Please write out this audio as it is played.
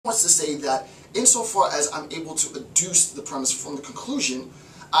wants to say that insofar as I'm able to adduce the premise from the conclusion,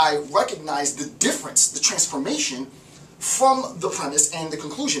 I recognize the difference, the transformation from the premise and the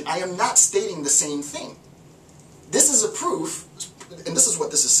conclusion. I am not stating the same thing. This is a proof, and this is what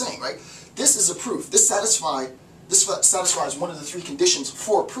this is saying, right? This is a proof. This satisfies one of the three conditions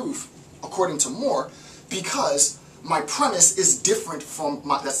for proof, according to Moore, because my premise is different from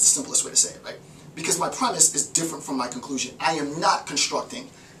my, that's the simplest way to say it, right? Because my premise is different from my conclusion. I am not constructing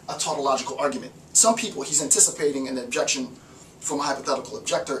a tautological argument. Some people, he's anticipating an objection from a hypothetical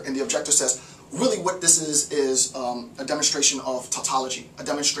objector, and the objector says, really what this is a demonstration of tautology, a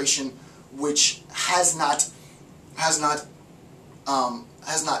demonstration which has not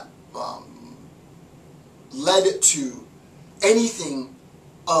led to anything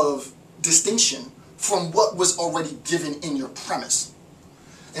of distinction from what was already given in your premise.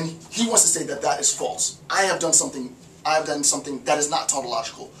 And he wants to say that that is false. I have done something that is not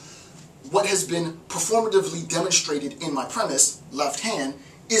tautological. What has been performatively demonstrated in my premise, left hand,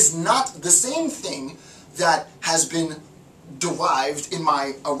 is not the same thing that has been derived in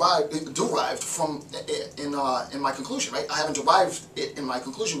my conclusion, right? I haven't derived it in my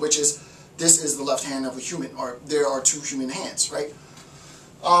conclusion, which is this is the left hand of a human, or there are two human hands, right?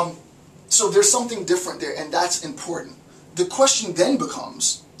 So there's something different there, and that's important. The question then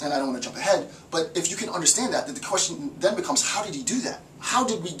becomes, and I don't want to jump ahead, but if you can understand that, the question then becomes, how did he do that? How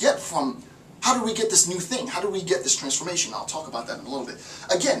did we get this new thing? How did we get this transformation? I'll talk about that in a little bit.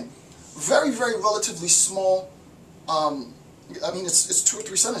 Again, very, very relatively small, I mean, it's 2 or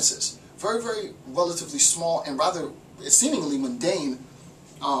 3 sentences. Very, very relatively small and rather seemingly mundane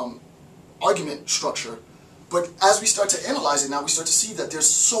argument structure. But as we start to analyze it now, we start to see that there's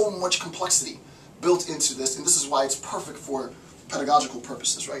so much complexity built into this, and this is why it's perfect for pedagogical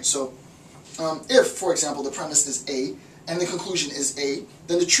purposes, right? So if, for example, the premise is A and the conclusion is A,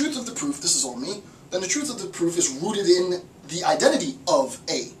 then the truth of the proof, this is all me, then the truth of the proof is rooted in the identity of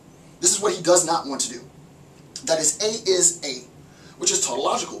A. This is what he does not want to do. That is, A is A, which is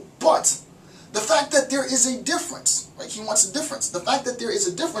tautological. But the fact that there is a difference, right? He wants a difference. The fact that there is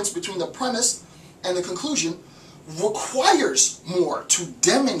a difference between the premise and the conclusion requires more to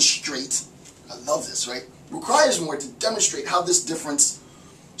demonstrate, I love this, right? Requires more to demonstrate how this difference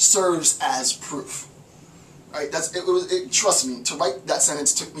serves as proof. Right? Trust me, to write that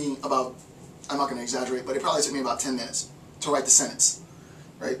sentence took me about, I'm not going to exaggerate, but it probably took me about 10 minutes to write the sentence.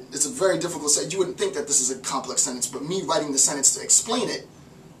 Right? It's a very difficult sentence. You wouldn't think that this is a complex sentence, but me writing the sentence to explain it,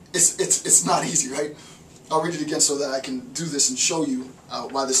 it's not easy, right? I'll read it again so that I can do this and show you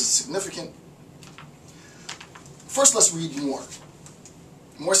why this is significant. First, let's read Moore.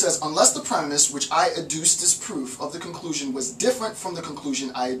 Moore says, unless the premise which I adduced as proof of the conclusion was different from the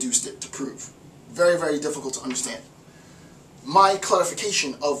conclusion I adduced it to prove. Very, very difficult to understand. My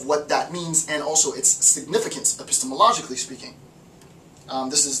clarification of what that means and also its significance, epistemologically speaking.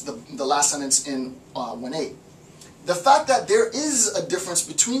 This is the last sentence in 1a. The fact that there is a difference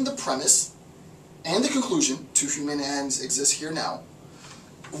between the premise and the conclusion, two human hands exist here now,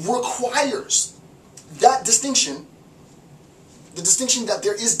 requires that distinction, the distinction that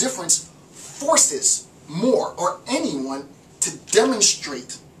there is difference, forces Moore or anyone to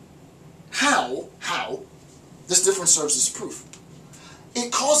demonstrate how this difference serves as proof.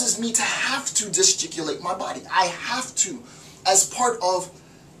 It causes me to have to gesticulate my body. I have to, as part of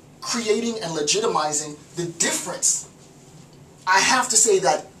creating and legitimizing the difference, I have to say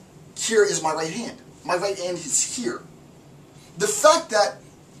that here is my right hand. My right hand is here. The fact that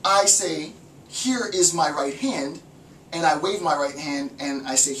I say, here is my right hand, and I wave my right hand, and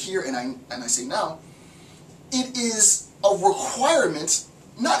I say here, and I say now, it is a requirement,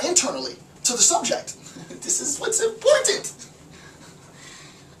 not internally, to the subject. This is what's important.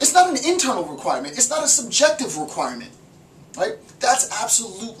 It's not an internal requirement. It's not a subjective requirement. Right? That's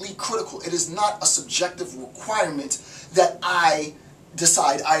absolutely critical. It is not a subjective requirement that I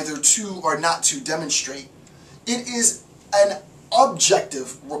decide either to or not to demonstrate. It is an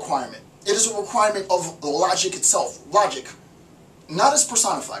objective requirement. It is a requirement of logic itself. Logic. Not as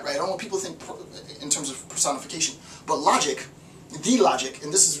personified, right? I don't want people to think in terms of personification, but logic, the logic,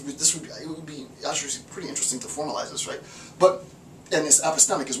 and it would be actually pretty interesting to formalize this, right? But and it's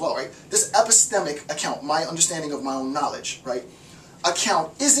epistemic as well, right? This epistemic account, my understanding of my own knowledge, right?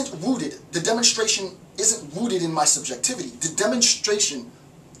 Account isn't rooted, the demonstration isn't rooted in my subjectivity. The demonstration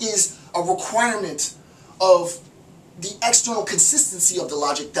is a requirement of the external consistency of the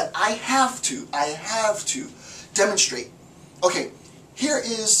logic that I have to demonstrate. Okay,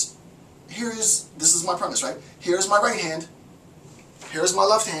 this is my premise, right? Here's my right hand, here's my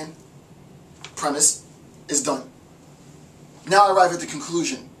left hand, premise is done. Now I arrive at the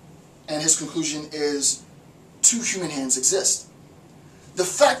conclusion. and his conclusion is two human hands exist. The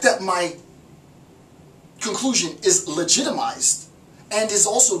fact that my conclusion is legitimized and is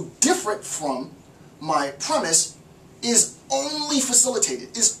also different from my premise is only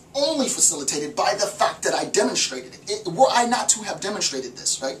facilitated by the fact that I demonstrated it. Were I not to have demonstrated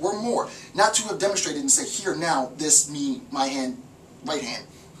this, right? Were more not to have demonstrated and say, here now, this, me, my hand, right hand.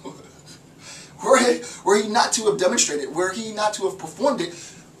 Were he not to have demonstrated, were he not to have performed it,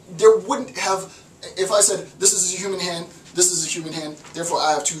 there wouldn't have, if I said, this is a human hand, this is a human hand, therefore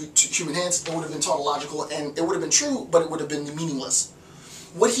I have two human hands, it would have been tautological, and it would have been true, but it would have been meaningless.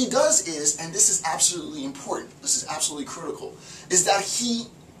 What he does is, and this is absolutely important, this is absolutely critical, is that he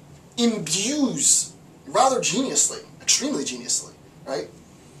imbues, rather geniusly, extremely geniusly, right?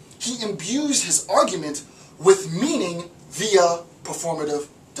 He imbues his argument with meaning via performative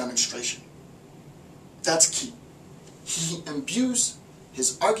demonstration. That's key. He imbues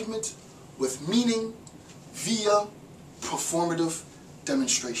his argument with meaning via performative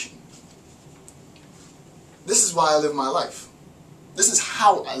demonstration. This is why I live my life. This is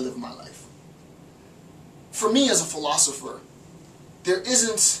how I live my life. For me as a philosopher, there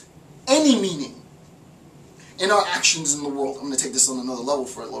isn't any meaning in our actions in the world. I'm going to take this on another level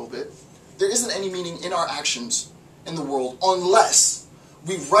for a little bit. There isn't any meaning in our actions in the world unless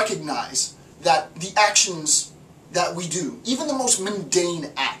we recognize that the actions that we do, even the most mundane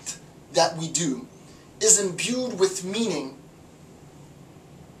act that we do, is imbued with meaning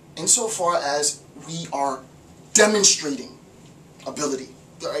insofar as we are demonstrating ability.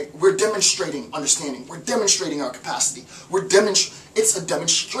 Right? We're demonstrating understanding. We're demonstrating our capacity. It's a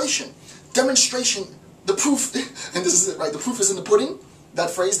demonstration. Demonstration, the proof, and this is it, right? The proof is in the pudding. That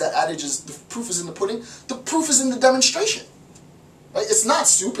phrase, that adage is, the proof is in the pudding. The proof is in the demonstration. Right? It's not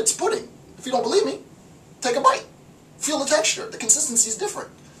soup, it's pudding. If you don't believe me, take a bite. Feel the texture. The consistency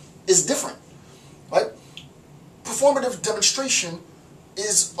is different. Right? Performative demonstration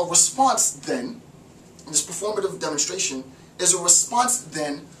is a response then, this performative demonstration is a response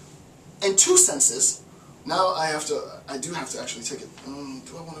then in two senses. Now I do have to actually take it.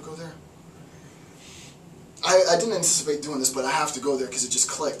 Do I want to go there? I didn't anticipate doing this, but I have to go there because it just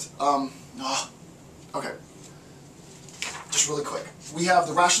clicked. Okay. Just really quick. We have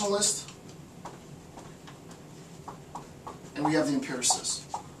the rationalist and we have the empiricist.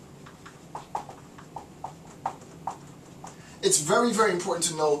 It's very, very important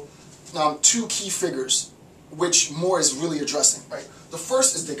to know two key figures which Moore is really addressing, right? The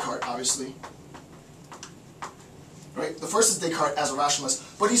first is Descartes, obviously. Right? The first is Descartes as a rationalist,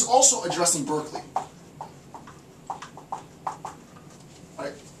 but he's also addressing Berkeley.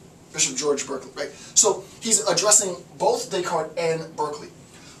 Right? Bishop George Berkeley, right? So he's addressing both Descartes and Berkeley.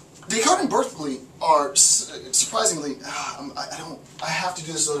 Descartes and Berkeley are surprisingly, I have to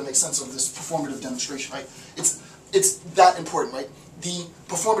do this so to make sense of this performative demonstration, right? It's that important, right? The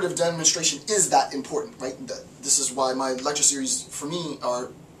performative demonstration is that important, right? This is why my lecture series, for me,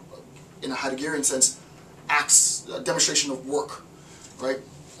 are, in a Heideggerian sense, acts, a demonstration of work, right?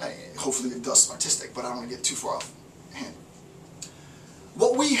 Hopefully it does artistic, but I don't want to get too far off hand.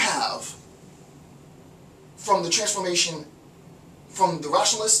 What we have from the transformation from the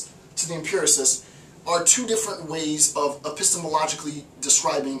rationalist to the empiricist are two different ways of epistemologically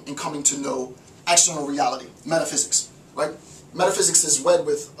describing and coming to know external reality, metaphysics, right? Metaphysics is wed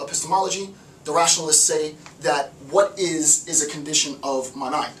with epistemology. The rationalists say that what is a condition of my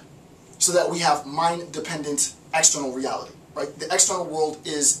mind, so that we have mind-dependent external reality, right? The external world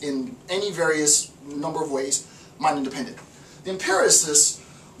is in any various number of ways mind-independent. The empiricists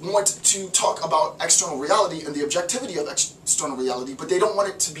want to talk about external reality and the objectivity of external reality, but they don't want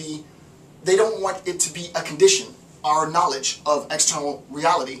it to be a condition, our knowledge of external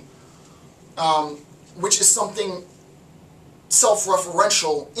reality, which is something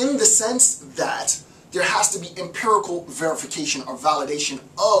self-referential in the sense that there has to be empirical verification or validation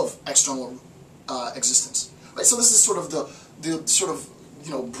of external existence. Right? So this is sort of the sort of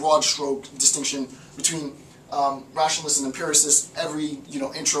broad stroke distinction between rationalists and empiricists. Every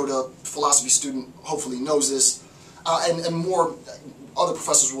intro to philosophy student hopefully knows this, and more other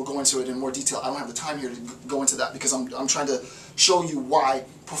professors will go into it in more detail. I don't have the time here to go into that because I'm trying to show you why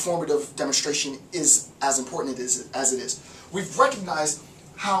performative demonstration is as important as it is. We've recognized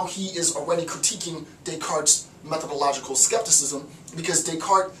how he is already critiquing Descartes' methodological skepticism, because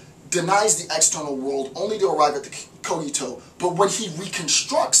Descartes denies the external world only to arrive at the cogito, but when he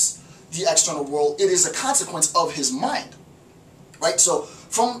reconstructs the external world, it is a consequence of his mind. Right? So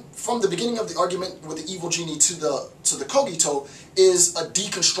from the beginning of the argument with the evil genie to the cogito is a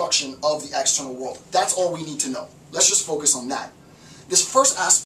deconstruction of the external world. That's all we need to know. Let's just focus on that. This first